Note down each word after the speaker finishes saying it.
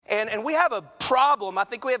And we have a problem. I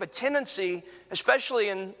think we have a tendency, especially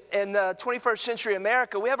in 21st century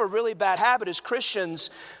America, we have a really bad habit as Christians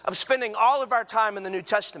of spending all of our time in the New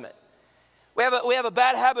Testament. We have a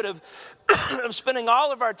bad habit of spending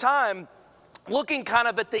all of our time looking kind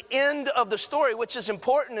of at the end of the story, which is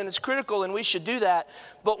important and it's critical and we should do that.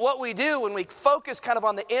 But what we do when we focus kind of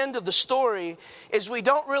on the end of the story is we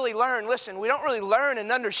don't really learn, we don't really learn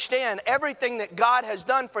and understand everything that God has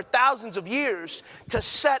done for thousands of years to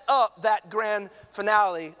set up that grand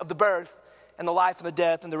finale of the birth and the life and the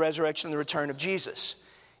death and the resurrection and the return of Jesus.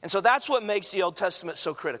 And so that's what makes the Old Testament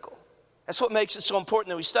so critical. That's what makes it so important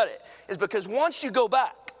that we study it, is because once you go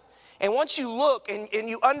back, and once you look and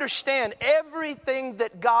you understand everything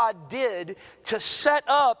that God did to set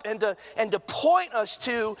up and to point us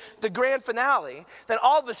to the grand finale, then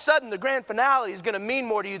all of a sudden the grand finale is going to mean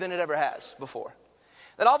more to you than it ever has before.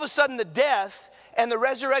 Then all of a sudden the death and the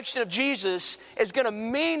resurrection of Jesus is going to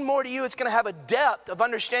mean more to you. It's going to have a depth of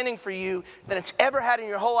understanding for you than it's ever had in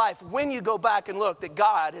your whole life when you go back and look that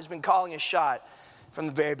God has been calling a shot from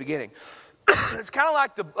the very beginning. It's kind of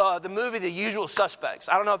like the movie The Usual Suspects.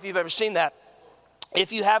 I don't know if you've ever seen that.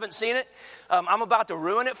 If you haven't seen it, I'm about to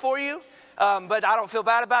ruin it for you. But I don't feel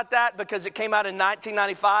bad about that because it came out in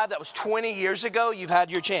 1995. That was 20 years ago. You've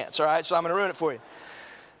had your chance, all right? So I'm going to ruin it for you.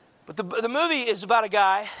 But the movie is about a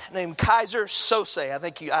guy named Keyser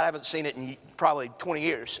Söze. I haven't seen it in probably 20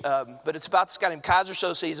 years. But it's about this guy named Keyser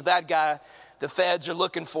Söze. He's a bad guy. The feds are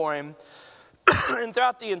looking for him. And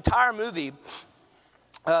throughout the entire movie,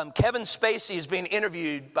 Kevin Spacey is being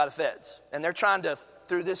interviewed by the feds. And they're trying to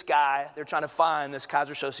find this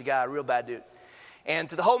Keyser Söze guy, a real bad dude. And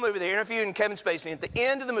through the whole movie, they're interviewing Kevin Spacey. And at the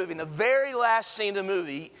end of the movie, in the very last scene of the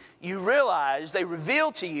movie, you realize, they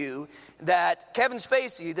reveal to you that Kevin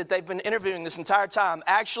Spacey, that they've been interviewing this entire time,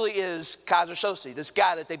 actually is Keyser Söze, this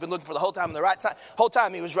guy that they've been looking for the whole time. And the whole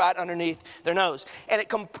time he was right underneath their nose. And it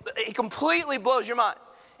completely blows your mind.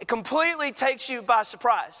 It completely takes you by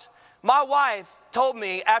surprise. My wife told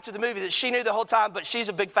me after the movie that she knew the whole time, but she's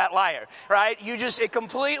a big fat liar, right? It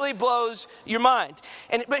completely blows your mind.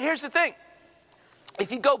 But here's the thing.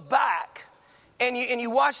 If you go back and you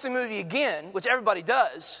watch the movie again, which everybody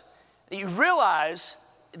does, you realize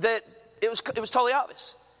that it was totally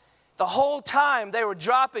obvious. The whole time they were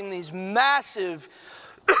dropping these massive,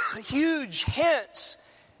 huge hints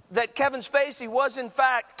that Kevin Spacey was in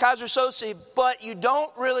fact Keyser Söze, but you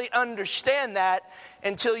don't really understand that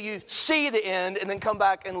until you see the end and then come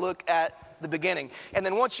back and look at the beginning. And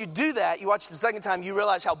then once you do that, you watch the second time, you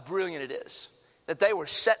realize how brilliant it is. That they were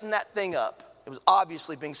setting that thing up. It was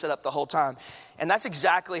obviously being set up the whole time. And that's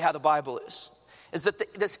exactly how the Bible is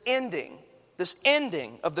that this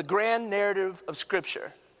ending of the grand narrative of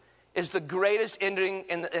Scripture is the greatest ending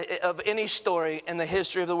of any story in the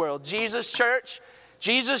history of the world.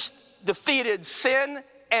 Jesus defeated sin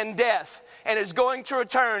and death and is going to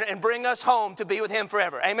return and bring us home to be with him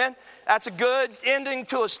forever. Amen? That's a good ending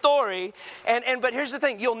to a story. But here's the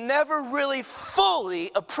thing. You'll never really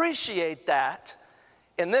fully appreciate that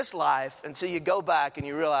in this life until you go back and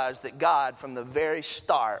you realize that God from the very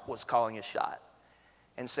start was calling a shot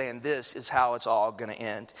and saying this is how it's all going to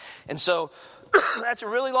end. And so that's a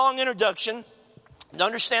really long introduction. To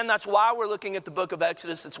understand that's why we're looking at the book of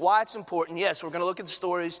Exodus. It's why it's important. Yes, we're going to look at the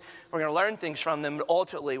stories. We're going to learn things from them. But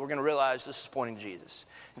ultimately, we're going to realize this is pointing to Jesus.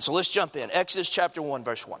 And so let's jump in. Exodus chapter 1,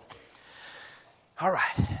 verse 1. All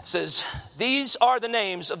right. It says, these are the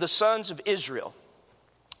names of the sons of Israel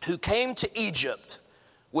who came to Egypt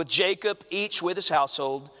with Jacob, each with his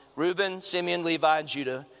household, Reuben, Simeon, Levi, and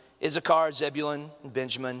Judah, Issachar, Zebulun, and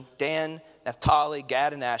Benjamin, Dan, Naphtali,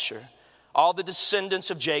 Gad, and Asher. All the descendants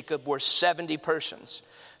of Jacob were 70 persons.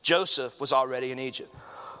 Joseph was already in Egypt.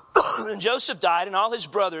 And Joseph died and all his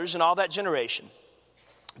brothers and all that generation.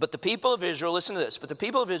 But the people of Israel, listen to this, but the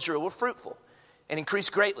people of Israel were fruitful and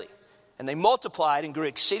increased greatly. And they multiplied and grew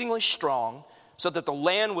exceedingly strong so that the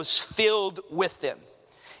land was filled with them.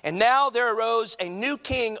 And now there arose a new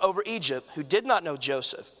king over Egypt who did not know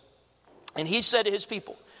Joseph. And he said to his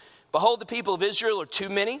people, behold, the people of Israel are too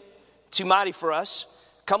many, too mighty for us.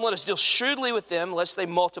 Come, let us deal shrewdly with them, lest they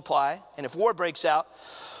multiply. And if war breaks out,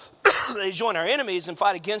 they join our enemies and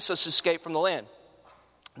fight against us to escape from the land.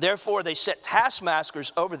 Therefore, they set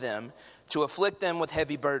taskmasters over them to afflict them with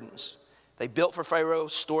heavy burdens. They built for Pharaoh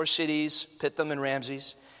store cities, Pithom and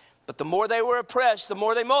Ramses. But the more they were oppressed, the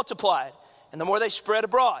more they multiplied, and the more they spread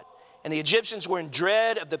abroad. And the Egyptians were in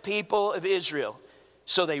dread of the people of Israel.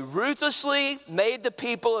 So they ruthlessly made the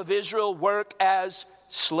people of Israel work as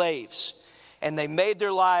slaves. And they made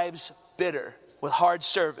their lives bitter with hard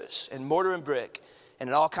service and mortar and brick and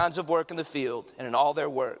in all kinds of work in the field. And in all their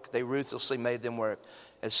work, they ruthlessly made them work.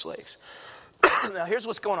 as slaves. Now here's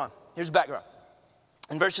what's going on. Here's the background.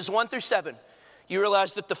 In verses 1 through 7, you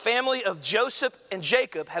realize that the family of Joseph and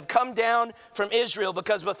Jacob have come down from Israel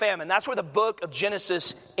because of a famine. That's where the book of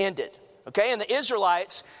Genesis ended. Okay, and the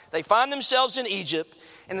Israelites, they find themselves in Egypt,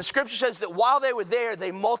 and the scripture says that while they were there,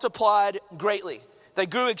 they multiplied greatly. They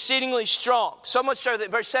grew exceedingly strong. So much so that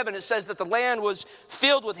in verse 7 it says that the land was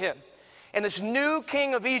filled with him. And this new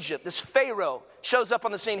king of Egypt, this Pharaoh, shows up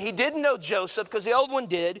on the scene. He didn't know Joseph because the old one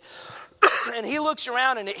did. And he looks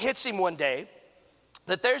around and it hits him one day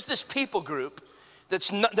that there's this people group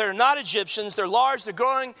they're not Egyptians. They're large, they're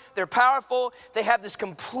growing, they're powerful. They have this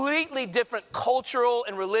completely different cultural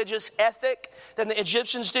and religious ethic than the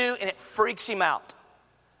Egyptians do, and it freaks him out.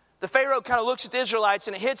 The Pharaoh kind of looks at the Israelites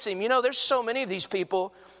and it hits him. You know, there's so many of these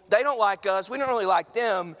people. They don't like us. We don't really like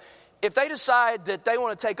them. If they decide that they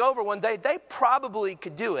want to take over one day, they probably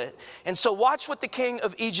could do it. And so watch what the king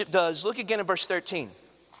of Egypt does. Look again at verse 13.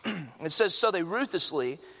 It says, so they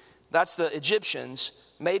ruthlessly, that's the Egyptians,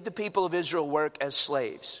 made the people of Israel work as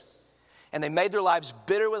slaves. And they made their lives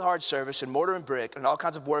bitter with hard service and mortar and brick and all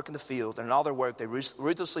kinds of work in the field. And in all their work, they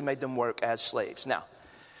ruthlessly made them work as slaves. Now,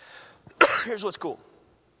 here's what's cool.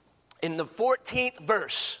 In the 14th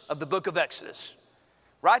verse of the book of Exodus,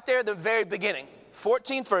 right there at the very beginning,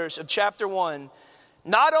 14th verse of chapter 1,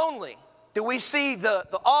 not only do we see the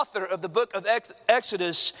author of the book of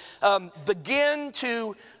Exodus begin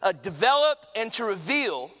to develop and to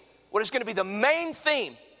reveal what is going to be the main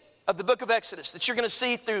theme of the book of Exodus that you're going to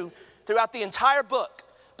see throughout the entire book.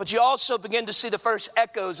 But you also begin to see the first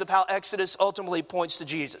echoes of how Exodus ultimately points to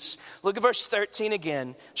Jesus. Look at verse 13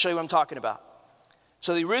 again, show you what I'm talking about.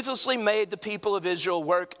 So they ruthlessly made the people of Israel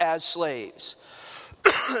work as slaves.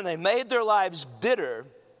 And they made their lives bitter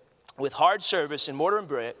with hard service and mortar and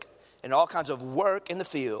brick and all kinds of work in the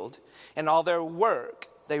field. And all their work,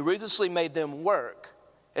 they ruthlessly made them work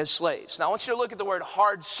as slaves. Now I want you to look at the word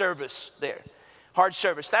hard service there. Hard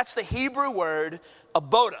service. That's the Hebrew word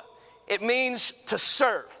aboda. It means to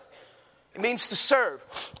serve. It means to serve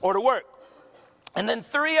or to work. And then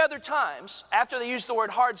 3 other times after they use the word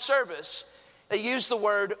hard service, they use the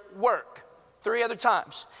word work. 3 other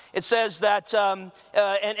times. It says that,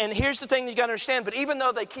 and here's the thing that you got to understand, but even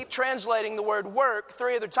though they keep translating the word work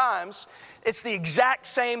 3 other times, it's the exact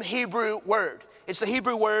same Hebrew word. It's the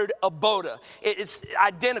Hebrew word aboda. It's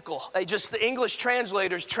identical. The English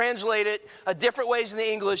translators translate it different ways in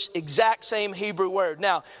the English, exact same Hebrew word.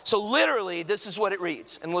 Now, so literally, this is what it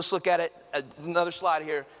reads. And let's look at it, another slide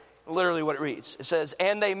here, literally what it reads. It says,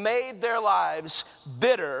 and they made their lives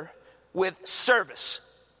bitter with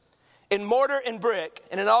service in mortar and brick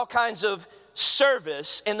and in all kinds of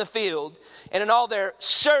service in the field. And in all their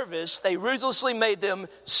service, they ruthlessly made them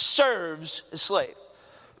serves as slaves.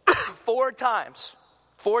 4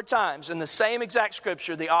 times in the same exact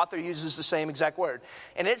scripture, the author uses the same exact word.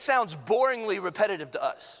 And it sounds boringly repetitive to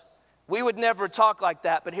us. We would never talk like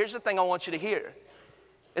that, but here's the thing I want you to hear,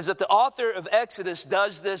 is that the author of Exodus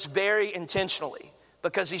does this very intentionally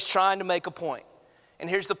because he's trying to make a point. And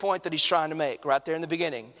here's the point that he's trying to make right there in the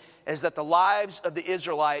beginning, is that the lives of the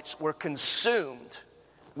Israelites were consumed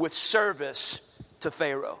with service to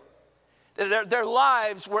Pharaoh. Their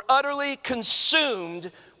lives were utterly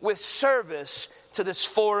consumed with service to this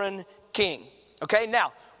foreign king. Okay,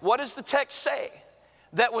 now, what does the text say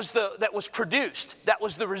that was produced? That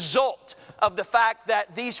was the result of the fact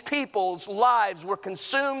that these people's lives were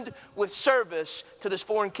consumed with service to this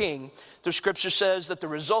foreign king. The scripture says that the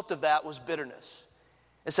result of that was bitterness.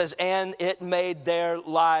 It says, and it made their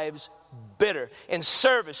lives bitter in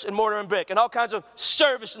service in mortar and brick and all kinds of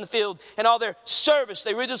service in the field, and all their service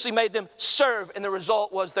they ruthlessly made them serve, and the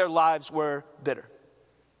result was their lives were bitter.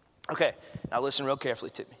 Okay, now listen real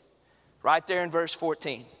carefully to me. Right there in verse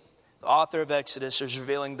 14, the author of Exodus is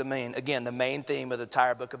revealing the main theme of the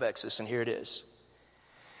entire book of Exodus, and here it is.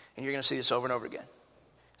 And you're going to see this over and over again.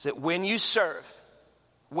 Is that when you serve,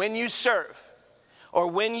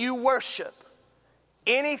 or when you worship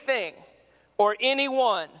anything or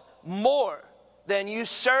anyone more than you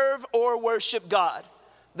serve or worship God,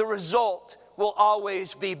 the result will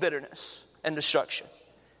always be bitterness and destruction.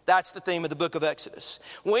 That's the theme of the book of Exodus.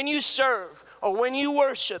 When you serve or when you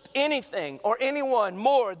worship anything or anyone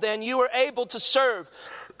more than you are able to serve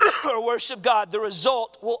or worship God, the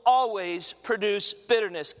result will always produce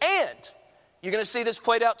bitterness. And you're going to see this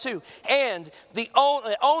played out too. And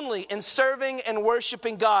only in serving and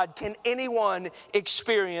worshiping God can anyone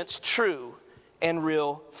experience true and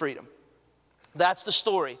real freedom. That's the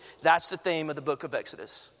story. That's the theme of the book of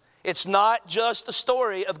Exodus. It's not just the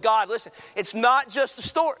story of God. Listen, it's not just the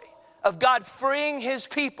story of God freeing his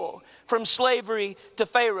people from slavery to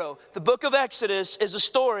Pharaoh. The book of Exodus is a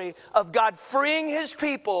story of God freeing his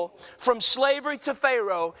people from slavery to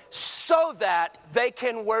Pharaoh so that they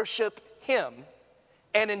can worship him,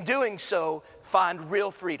 and in doing so, find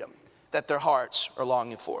real freedom that their hearts are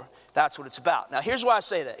longing for. That's what it's about. Now, here's why I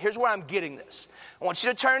say that. Here's where I'm getting this. I want you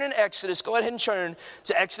to turn in Exodus. Go ahead and turn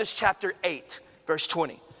to Exodus chapter 8, verse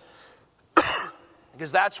 20.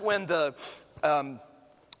 Because that's when the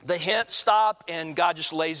hints stop and God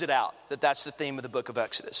just lays it out. That's the theme of the book of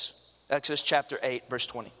Exodus. Exodus chapter 8, verse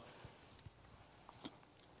 20.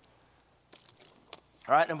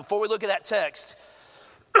 All right, and before we look at that text,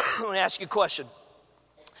 let me ask you a question.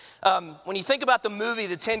 When you think about the movie,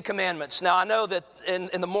 The Ten Commandments, now I know that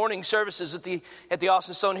in the morning services at the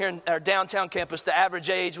Austin Stone here in our downtown campus, the average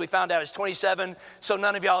age we found out is 27, so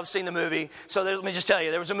none of y'all have seen the movie. So let me just tell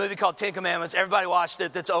you, there was a movie called Ten Commandments. Everybody watched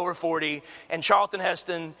it that's over 40, and Charlton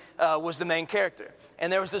Heston was the main character.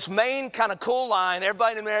 And there was this main kind of cool line,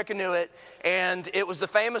 everybody in America knew it, and it was the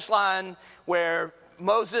famous line where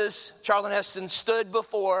Moses, Charlton Heston, stood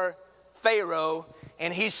before Pharaoh,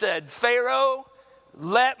 and he said, "Pharaoh,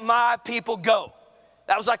 let my people go."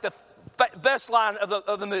 That was like the best line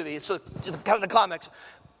of the movie. It's kind of the climax.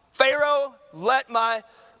 "Pharaoh, let my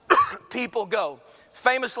people go."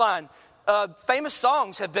 Famous line. Famous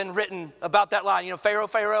songs have been written about that line. You know, "Pharaoh,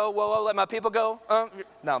 Pharaoh, whoa, whoa, let my people go."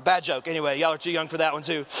 No, bad joke. Anyway, y'all are too young for that one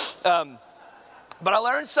too. But I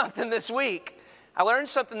learned something this week.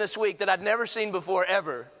 That I'd never seen before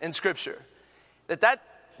ever in Scripture.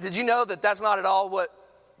 Did you know that that's not at all what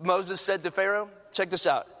Moses said to Pharaoh? Check this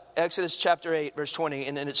out. Exodus chapter 8, verse 20.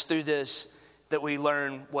 And it's through this that we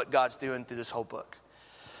learn what God's doing through this whole book.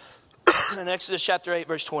 In Exodus chapter 8,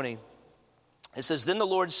 verse 20, it says, "Then the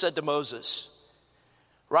Lord said to Moses,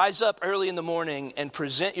 'Rise up early in the morning and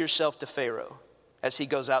present yourself to Pharaoh as he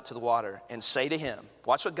goes out to the water, and say to him,'"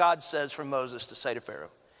 watch what God says from Moses to say to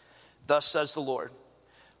Pharaoh, "'Thus says the Lord,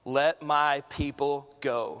 let my people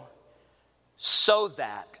go so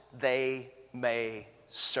that they may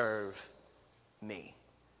serve me.'"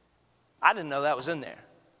 I didn't know that was in there.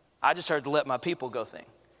 I just heard the "let my people go" thing.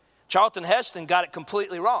 Charlton Heston got it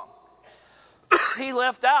completely wrong.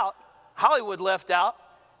 Hollywood left out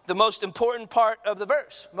the most important part of the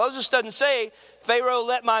verse. Moses doesn't say, "Pharaoh,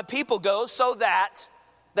 let my people go so that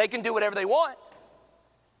they can do whatever they want."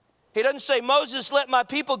 He doesn't say, "Moses, let my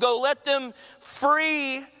people go, set them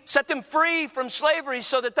free from slavery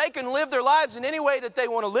so that they can live their lives in any way that they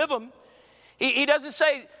want to live them." He doesn't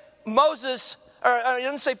say, he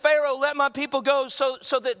doesn't say, "Pharaoh, let my people go so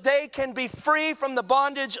that they can be free from the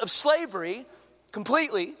bondage of slavery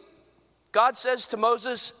completely." God says to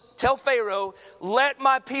Moses, "Tell Pharaoh, let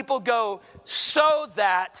my people go so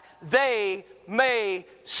that they may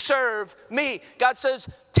serve me." God says,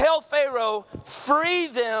 "Tell Pharaoh, free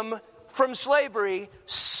them from slavery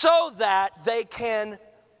so that they can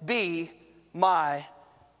be my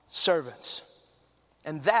servants."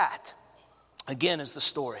 And that, again, is the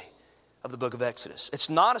story of the book of Exodus. It's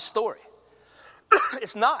not a story.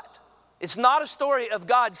 It's not. It's not a story of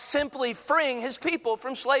God simply freeing his people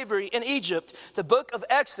from slavery in Egypt. The book of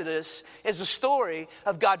Exodus is a story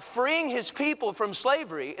of God freeing his people from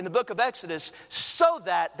slavery in the book of Exodus so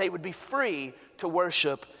that they would be free to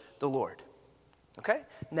worship the Lord. Okay?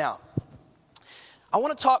 Now, I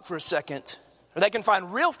want to talk for a second, or they can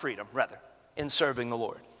find real freedom, rather, in serving the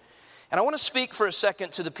Lord. And I want to speak for a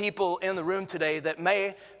second to the people in the room today that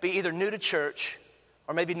may be either new to church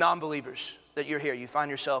or maybe non-believers that you're here. You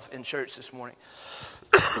find yourself in church this morning.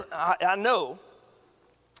 I know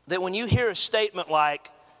that when you hear a statement like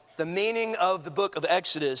the meaning of the book of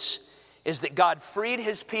Exodus is that God freed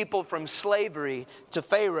his people from slavery to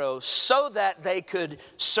Pharaoh so that they could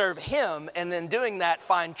serve him, and in doing that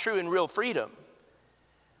find true and real freedom,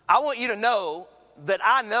 I want you to know that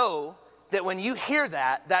I know that when you hear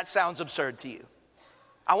that, that sounds absurd to you.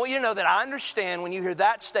 I want you to know that I understand when you hear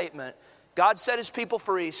that statement, God set his people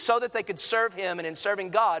free so that they could serve him, and in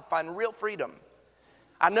serving God, find real freedom.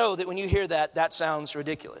 I know that when you hear that, that sounds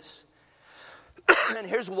ridiculous. And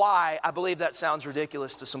here's why I believe that sounds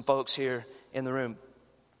ridiculous to some folks here in the room.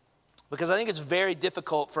 Because I think it's very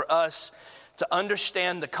difficult for us to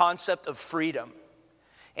understand the concept of freedom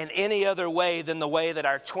in any other way than the way that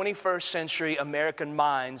our 21st century American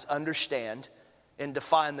minds understand and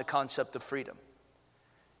define the concept of freedom.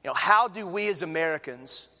 You know, how do we as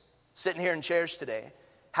Americans, sitting here in chairs today,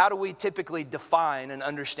 how do we typically define and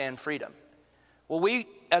understand freedom? Well, we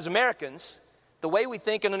as Americans, the way we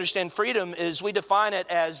think and understand freedom is we define it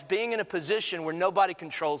as being in a position where nobody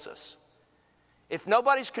controls us. If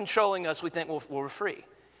nobody's controlling us, we think, well, we're free.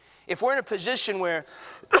 if we're in a position where,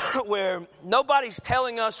 where nobody's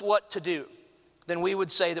telling us what to do, then we would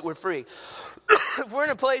say that we're free. If we're in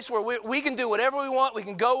a place where we can do whatever we want, we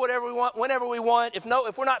can go whatever we want, whenever we want, if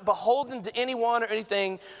we're not beholden to anyone or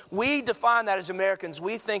anything, we define that as Americans.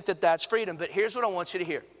 We think that that's freedom. But here's what I want you to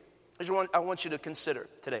hear. Here's what I want you to consider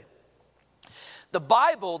today. The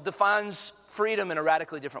Bible defines freedom in a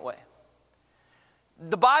radically different way.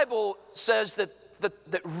 The Bible says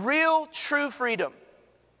that real, true freedom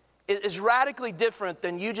is radically different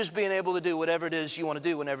than you just being able to do whatever it is you want to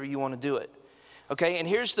do whenever you want to do it. Okay, and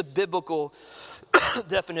here's the biblical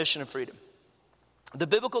definition of freedom. The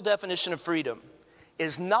biblical definition of freedom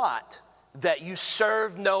is not that you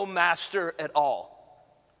serve no master at all.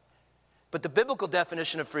 But the biblical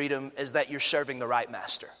definition of freedom is that you're serving the right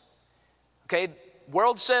master. Okay,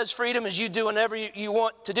 world says freedom is you do whatever you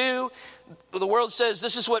want to do. The world says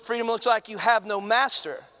this is what freedom looks like. You have no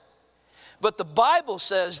master. But the Bible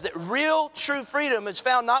says that real, true freedom is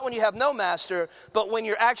found not when you have no master, but when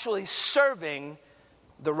you're actually serving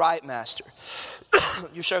the right master.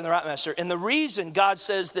 You're serving the right master. And the reason God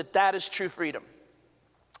says that that is true freedom,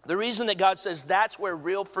 the reason that God says that's where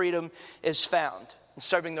real freedom is found, in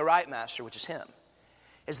serving the right master, which is Him,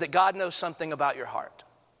 is that God knows something about your heart.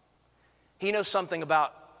 He knows something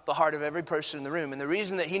about the heart of every person in the room. And the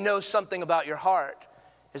reason that He knows something about your heart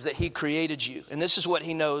is that He created you. And this is what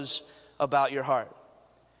He knows about your heart,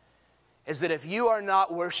 is that if you are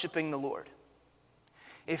not worshiping the Lord,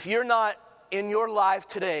 if you're not in your life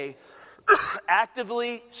today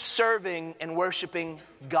actively serving and worshiping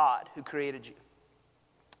God who created you,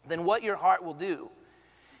 then what your heart will do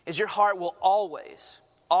is your heart will always,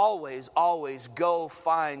 always, always go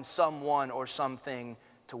find someone or something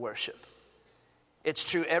to worship. It's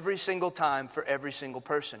true every single time for every single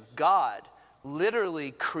person. God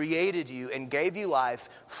literally created you and gave you life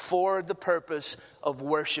for the purpose of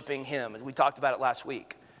worshiping Him. We talked about it last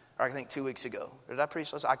week, or I think 2 weeks ago. Did I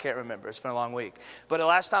preach last? I can't remember. It's been a long week. But the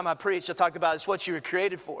last time I preached, I talked about it's what you were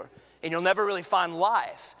created for. And you'll never really find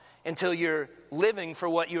life until you're living for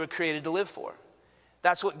what you were created to live for.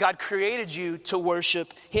 That's what God created you to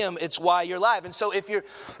worship Him. It's why you're alive. And so if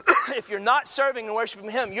you're not serving and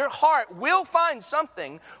worshiping Him, your heart will find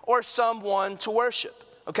something or someone to worship.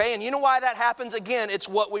 Okay, and you know why that happens? Again, it's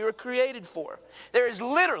what we were created for. There is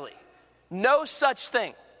literally no such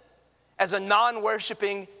thing as a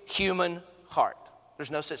non-worshiping human heart.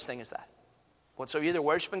 There's no such thing as that. So you're either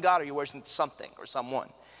worshiping God or you're worshiping something or someone.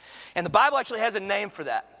 And the Bible actually has a name for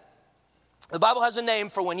that. The Bible has a name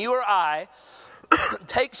for when you or I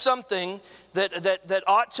take something that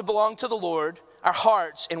ought to belong to the Lord, our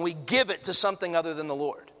hearts, and we give it to something other than the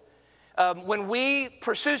Lord. When we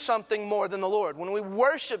pursue something more than the Lord, when we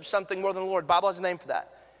worship something more than the Lord, the Bible has a name for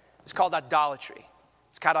that. It's called idolatry.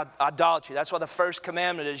 It's called idolatry. That's why the first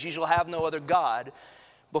commandment is, you shall have no other God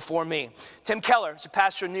before me. Tim Keller is a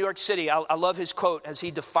pastor in New York City. I love his quote as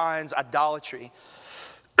he defines idolatry.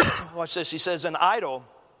 Watch this. He says, an idol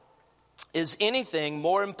is anything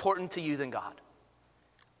more important to you than God.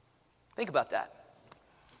 Think about that.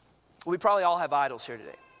 We probably all have idols here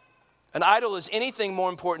today. An idol is anything more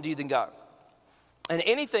important to you than God. And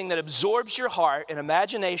anything that absorbs your heart and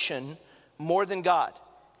imagination more than God.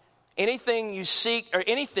 Anything you seek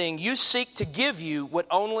to give you what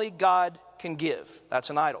only God can give. That's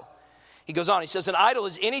an idol. He goes on, he says, an idol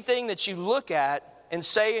is anything that you look at and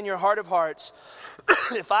say in your heart of hearts,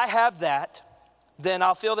 if I have that, then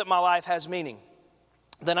I'll feel that my life has meaning.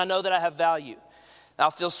 Then I know that I have value. I'll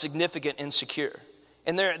feel significant and secure.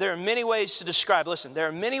 And there are many ways to describe, there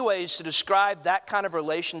are many ways to describe that kind of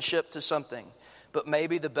relationship to something. But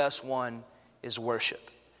maybe the best one is worship.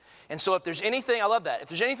 And so if there's anything, I love that. If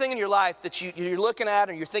there's anything in your life that you're looking at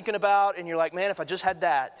or you're thinking about and you're like, man, if I just had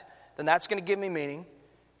that, then that's going to give me meaning.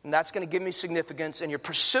 And that's going to give me significance. And you're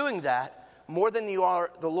pursuing that more than you are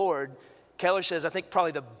the Lord. Keller says, I think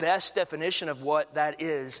probably the best definition of what that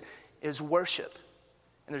is worship.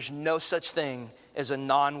 And there's no such thing as a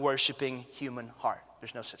non-worshiping human heart.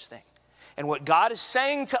 There's no such thing. And what God is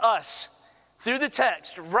saying to us through the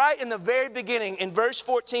text, right in the very beginning, in verse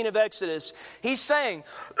 14 of Exodus, He's saying,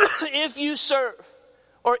 if you serve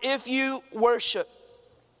or if you worship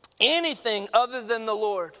anything other than the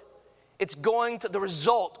Lord, the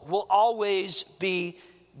result will always be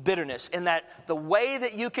bitterness. And that the way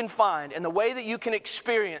that you can find and the way that you can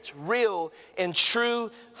experience real and true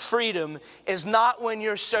freedom is not when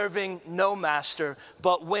you're serving no master,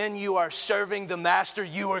 but when you are serving the master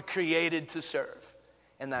you were created to serve.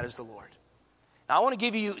 And that is the Lord. Now, I want to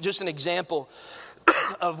give you just an example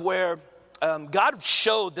of where God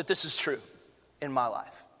showed that this is true in my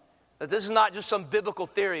life. That this is not just some biblical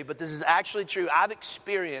theory, but this is actually true. I've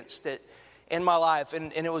experienced it in my life.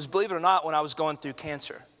 And it was, believe it or not, when I was going through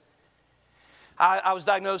cancer. I was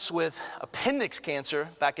diagnosed with appendix cancer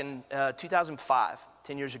back in 2005,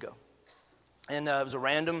 10 years ago. And it was a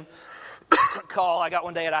random call I got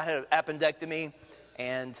one day, and I had an appendectomy.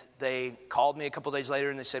 And they called me a couple days later,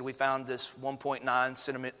 and they said, we found this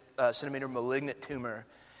 1.9 centimeter malignant tumor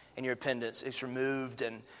in your appendix. It's removed,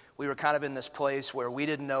 and we were kind of in this place where we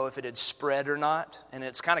didn't know if it had spread or not. And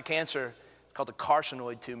it's kind of cancer, it's called a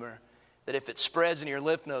carcinoid tumor, that if it spreads in your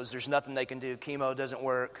lymph nodes, there's nothing they can do. Chemo doesn't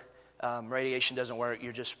work. Radiation doesn't work.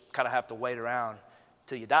 You just kind of have to wait around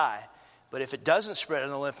till you die. But if it doesn't spread in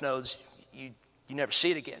the lymph nodes, you never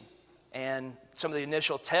see it again. And some of the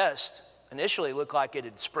initial tests initially looked like it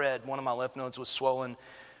had spread. One of my lymph nodes was swollen.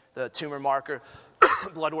 The tumor marker,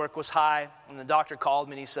 blood work was high. And the doctor called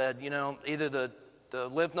me and he said, either the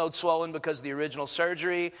lymph node swollen because of the original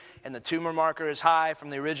surgery and the tumor marker is high from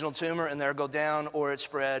the original tumor and they'll go down, or it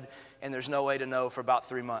spread and there's no way to know for about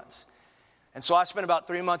 3 months. And so I spent about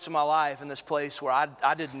 3 months of my life in this place where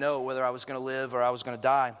I didn't know whether I was going to live or I was going to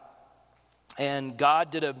die. And God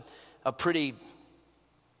did a pretty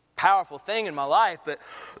powerful thing in my life. But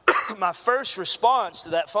my first response to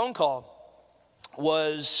that phone call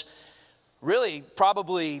was really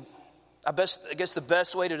probably, I guess the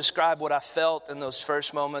best way to describe what I felt in those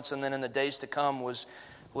first moments and then in the days to come was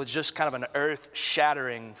just kind of an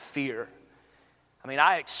earth-shattering fear. I mean,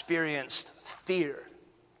 I experienced fear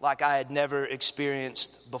like I had never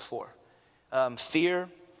experienced before. Fear,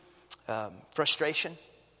 frustration,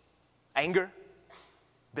 anger,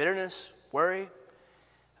 bitterness, worry.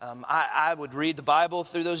 I would read the Bible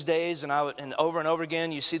through those days, and over and over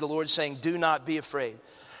again, you see the Lord saying, do not be afraid.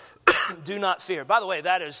 Do not fear. By the way,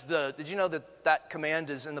 did you know that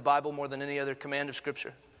command is in the Bible more than any other command of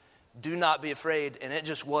Scripture? Do not be afraid, and it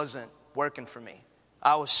just wasn't working for me.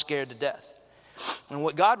 I was scared to death. And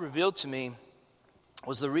what God revealed to me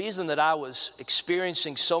was the reason that I was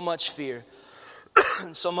experiencing so much fear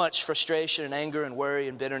and so much frustration and anger and worry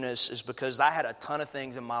and bitterness is because I had a ton of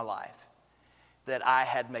things in my life that I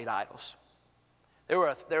had made idols.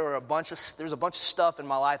 There's a bunch of stuff in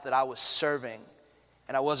my life that I was serving,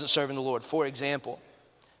 and I wasn't serving the Lord. For example,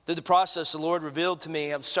 through the process, the Lord revealed to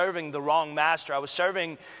me I'm serving the wrong master. I was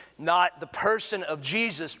serving not the person of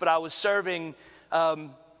Jesus, but I was serving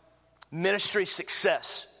ministry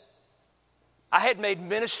success. I had made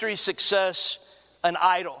ministry success an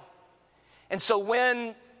idol. And so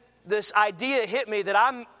when this idea hit me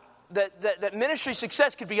that ministry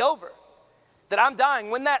success could be over, that I'm dying,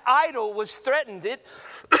 when that idol was threatened,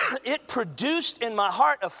 it produced in my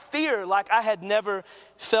heart a fear like I had never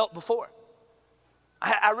felt before.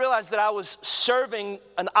 I realized that I was serving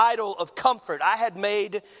an idol of comfort. I had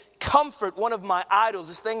made comfort one of my idols,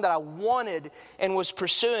 this thing that I wanted and was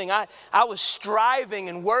pursuing. I was striving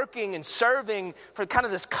and working and serving for kind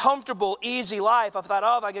of this comfortable, easy life. I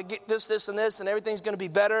thought, if I could get this, and this, and everything's going to be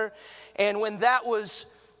better. And when that was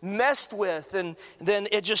messed with, and then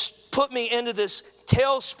it just put me into this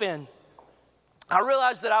tailspin, I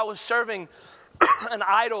realized that I was serving an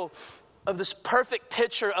idol of this perfect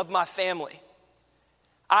picture of my family.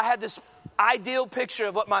 I had this ideal picture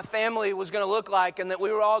of what my family was going to look like, and that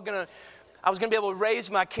I was going to be able to raise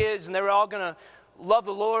my kids, and they were all going to love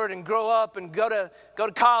the Lord and grow up and go to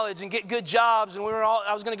college and get good jobs, and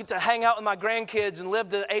I was going to get to hang out with my grandkids and live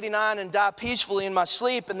to 89 and die peacefully in my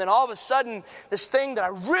sleep. And then all of a sudden, this thing that I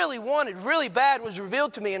really wanted really bad was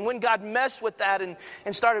revealed to me. And when God messed with that and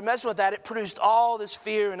started messing with that, it produced all this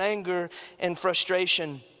fear and anger and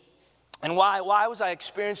frustration. And why was I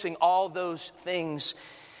experiencing all those things?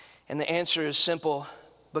 And the answer is simple: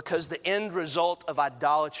 because the end result of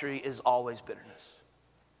idolatry is always bitterness.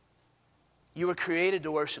 You were created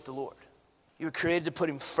to worship the Lord. You were created to put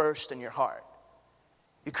Him first in your heart.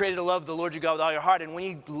 You're created to love the Lord your God with all your heart. And when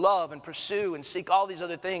you love and pursue and seek all these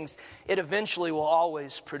other things, it eventually will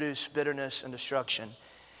always produce bitterness and destruction.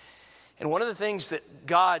 And one of the things that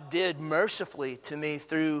God did mercifully to me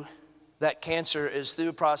through that cancer is through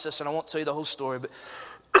a process, and I won't tell you the whole story, but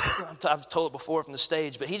I've told it before from the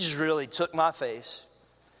stage, but He just really took my face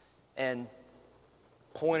and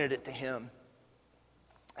pointed it to Him.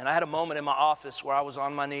 And I had a moment in my office where I was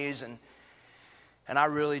on my knees and I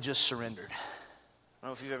really just surrendered. I don't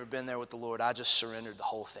know if you've ever been there with the Lord. I just surrendered the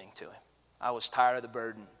whole thing to Him. I was tired of the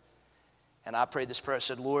burden. And I prayed this prayer. I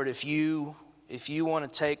said, Lord, if you want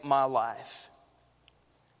to take my life,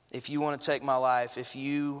 if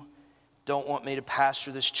you don't want me to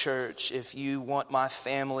pastor this church, if you want my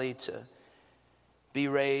family to be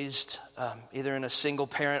raised either in a single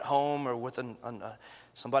parent home or with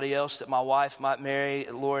somebody else that my wife might marry.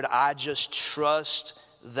 Lord, I just trust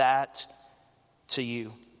that to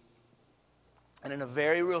you. And in a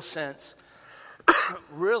very real sense,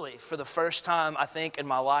 really, for the first time, I think, in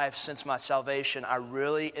my life since my salvation, I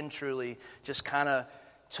really and truly just kind of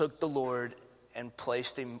took the Lord and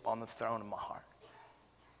placed him on the throne of my heart.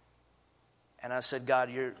 And I said, God,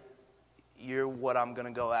 you're what I'm going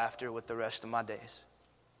to go after with the rest of my days.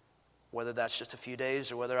 Whether that's just a few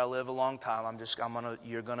days or whether I live a long time,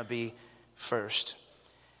 you're going to be first.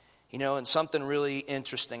 You know, and something really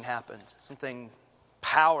interesting happened. Something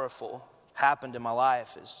powerful happened in my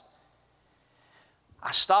life is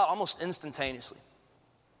I stopped almost instantaneously.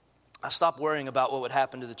 I stopped worrying about what would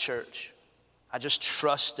happen to the church. I just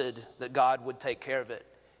trusted that God would take care of it.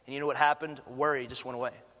 And you know what happened? Worry just went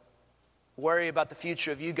away. Worry about the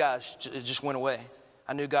future of you guys, it just went away.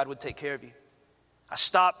 I knew God would take care of you. I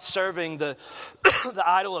stopped serving the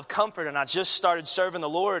idol of comfort, and I just started serving the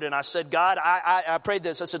Lord. And I said, God, I prayed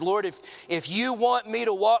this. I said, Lord, if you want me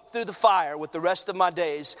to walk through the fire with the rest of my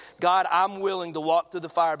days, God, I'm willing to walk through the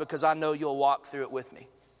fire because I know you'll walk through it with me.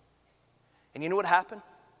 And you know what happened?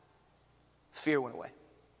 Fear went away.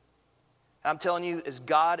 And I'm telling you, as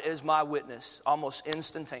God is my witness, almost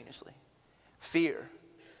instantaneously, fear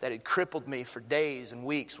that had crippled me for days and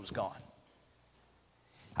weeks was gone.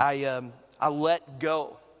 I let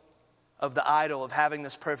go of the idol of having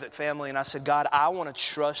this perfect family. And I said, God, I want to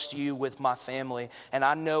trust you with my family. And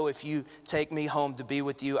I know if you take me home to be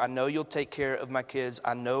with you, I know you'll take care of my kids.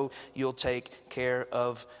 I know you'll take care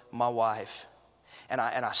of my wife. And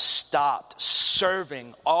I stopped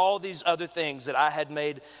serving all these other things that I had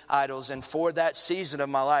made idols. And for that season of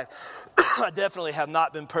my life, I definitely have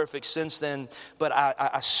not been perfect since then, but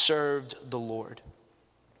I served the Lord.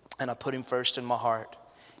 And I put him first in my heart.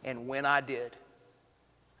 And when I did,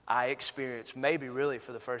 I experienced, maybe really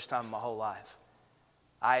for the first time in my whole life,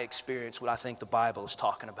 I experienced what I think the Bible is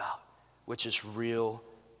talking about, which is real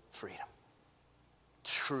freedom.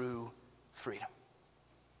 True freedom.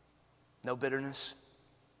 No bitterness,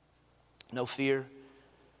 no fear,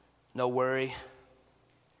 no worry.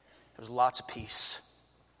 There was lots of peace,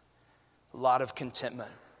 a lot of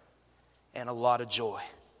contentment, and a lot of joy.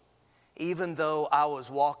 Even though I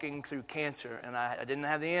was walking through cancer and I didn't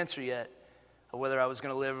have the answer yet of whether I was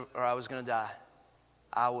going to live or I was going to die,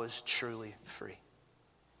 I was truly free.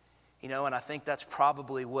 You know, and I think that's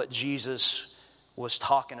probably what Jesus was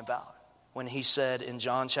talking about when he said in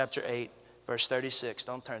John chapter 8, verse 36,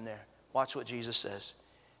 don't turn there. Watch what Jesus says.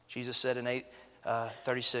 Jesus said in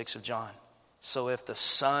 8:36 of John, so if the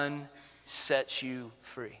Son sets you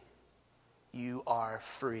free, you are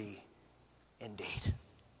free indeed.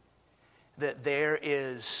 That there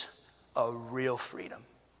is a real freedom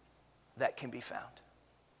that can be found.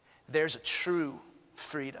 There's a true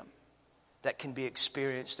freedom that can be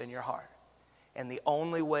experienced in your heart. And the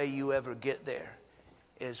only way you ever get there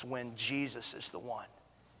is when Jesus is the one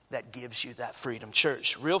that gives you that freedom.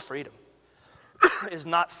 Church, real freedom is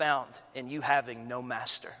not found in you having no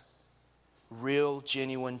master. Real,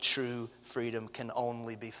 genuine, true freedom can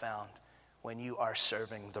only be found when you are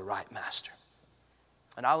serving the right master.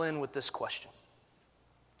 And I'll end with this question.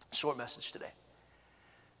 Short message today.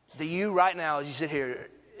 Do you right now, as you sit here,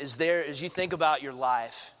 as you think about your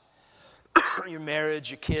life, your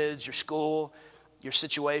marriage, your kids, your school, your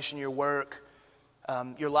situation, your work,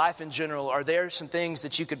 your life in general, are there some things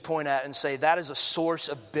that you could point at and say, that is a source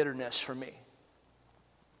of bitterness for me?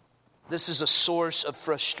 This is a source of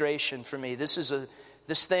frustration for me. This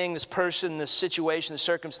thing, this person, this situation, this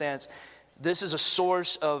circumstance, this is a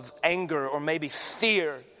source of anger or maybe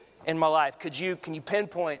fear in my life. Can you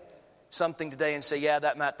pinpoint something today and say, yeah,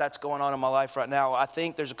 that's going on in my life right now? I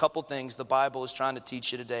think there's a couple things the Bible is trying to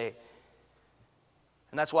teach you today.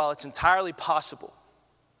 And that's why it's entirely possible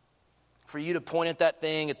for you to point at that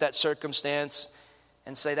thing, at that circumstance,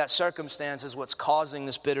 and say that circumstance is what's causing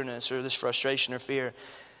this bitterness or this frustration or fear.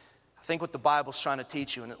 I think what the Bible's trying to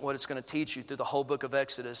teach you and what it's going to teach you through the whole book of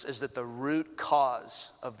Exodus is that the root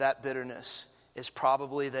cause of that bitterness is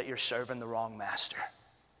probably that you're serving the wrong master.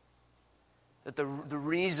 That the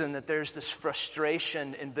reason that there's this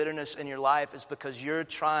frustration and bitterness in your life is because you're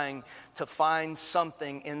trying to find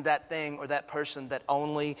something in that thing or that person that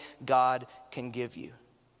only God can give you.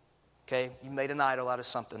 Okay? You made an idol out of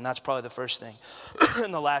something. That's probably the first thing.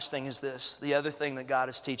 And the last thing is this. The other thing that God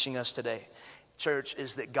is teaching us today, church,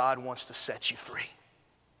 is that God wants to set you free.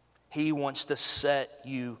 He wants to set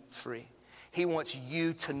you free. He wants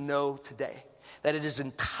you to know today that it is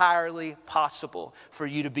entirely possible for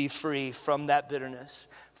you to be free from that bitterness,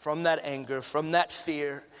 from that anger, from that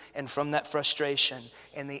fear. and from that frustration.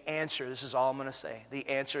 And the answer, this is all I'm going to say, the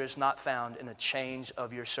answer is not found in a change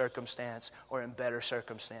of your circumstance or in better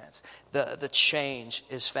circumstance. The change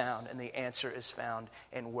is found and the answer is found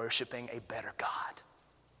in worshiping a better God.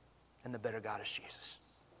 And the better God is Jesus.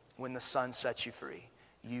 When the Son sets you free,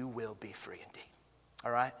 you will be free indeed.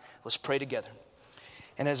 All right? Let's pray together.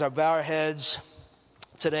 And as I bow our heads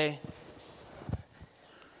today,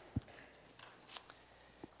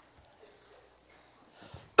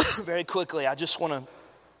 very quickly, I want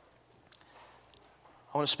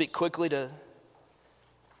to speak quickly to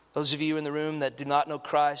those of you in the room that do not know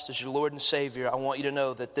Christ as your Lord and Savior. I want you to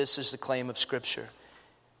know that this is the claim of Scripture,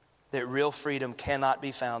 that real freedom cannot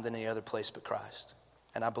be found in any other place but Christ.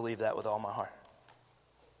 And I believe that with all my heart.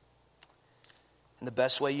 And the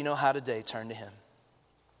best way you know how today, turn to Him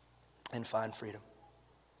and find freedom.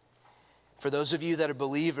 For those of you that are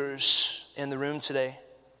believers in the room today,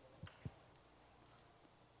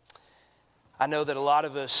 I know that a lot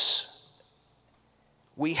of us,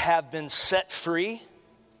 we have been set free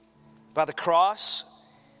by the cross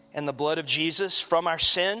and the blood of Jesus from our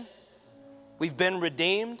sin. We've been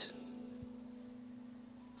redeemed.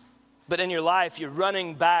 But in your life, you're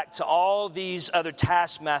running back to all these other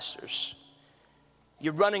taskmasters.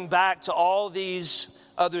 You're running back to all these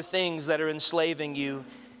other things that are enslaving you.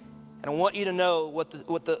 And I want you to know what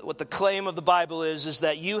the claim of the Bible is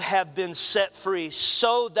that you have been set free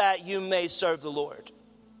so that you may serve the Lord.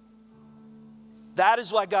 That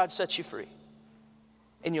is why God set you free.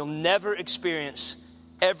 And you'll never experience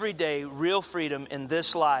everyday real freedom in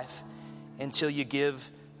this life until you give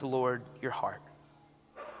the Lord your heart.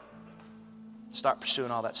 Start pursuing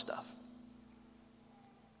all that stuff.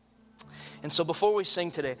 And so before we sing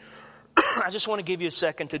today, I just want to give you a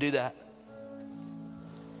second to do that.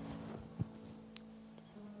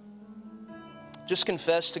 Just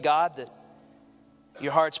confess to God that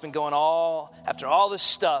your heart's been going after all this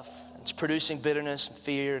stuff. It's producing bitterness and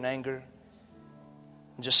fear and anger.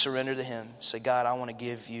 And just surrender to Him. Say, God, I want to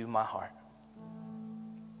give you my heart.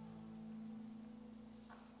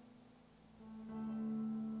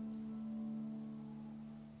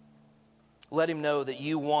 Let Him know that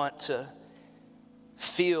you want to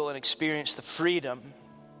feel and experience the freedom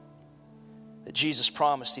that Jesus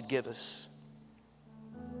promised He'd give us.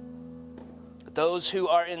 That those who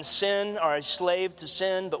are in sin are a slave to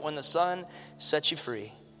sin, but when the Son sets you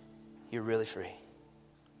free, you're really free.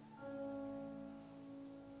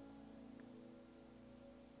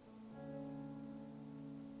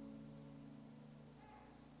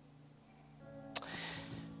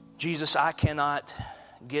 Jesus, I cannot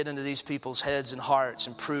get into these people's heads and hearts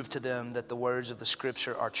and prove to them that the words of the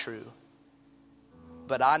Scripture are true.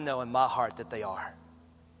 But I know in my heart that they are.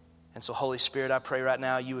 And so, Holy Spirit, I pray right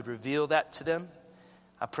now you would reveal that to them.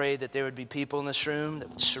 I pray that there would be people in this room that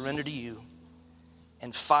would surrender to you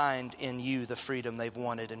and find in you the freedom they've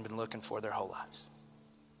wanted and been looking for their whole lives.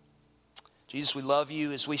 Jesus, we love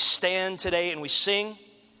you. As we stand today and we sing,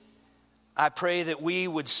 I pray that we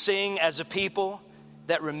would sing as a people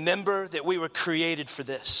that remember that we were created for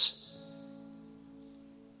this.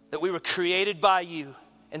 That we were created by you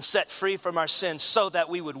and set free from our sins so that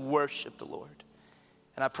we would worship the Lord.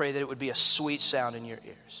 And I pray that it would be a sweet sound in your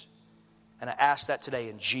ears. And I ask that today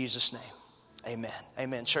in Jesus' name. Amen.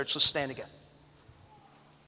 Amen. Church, let's stand together.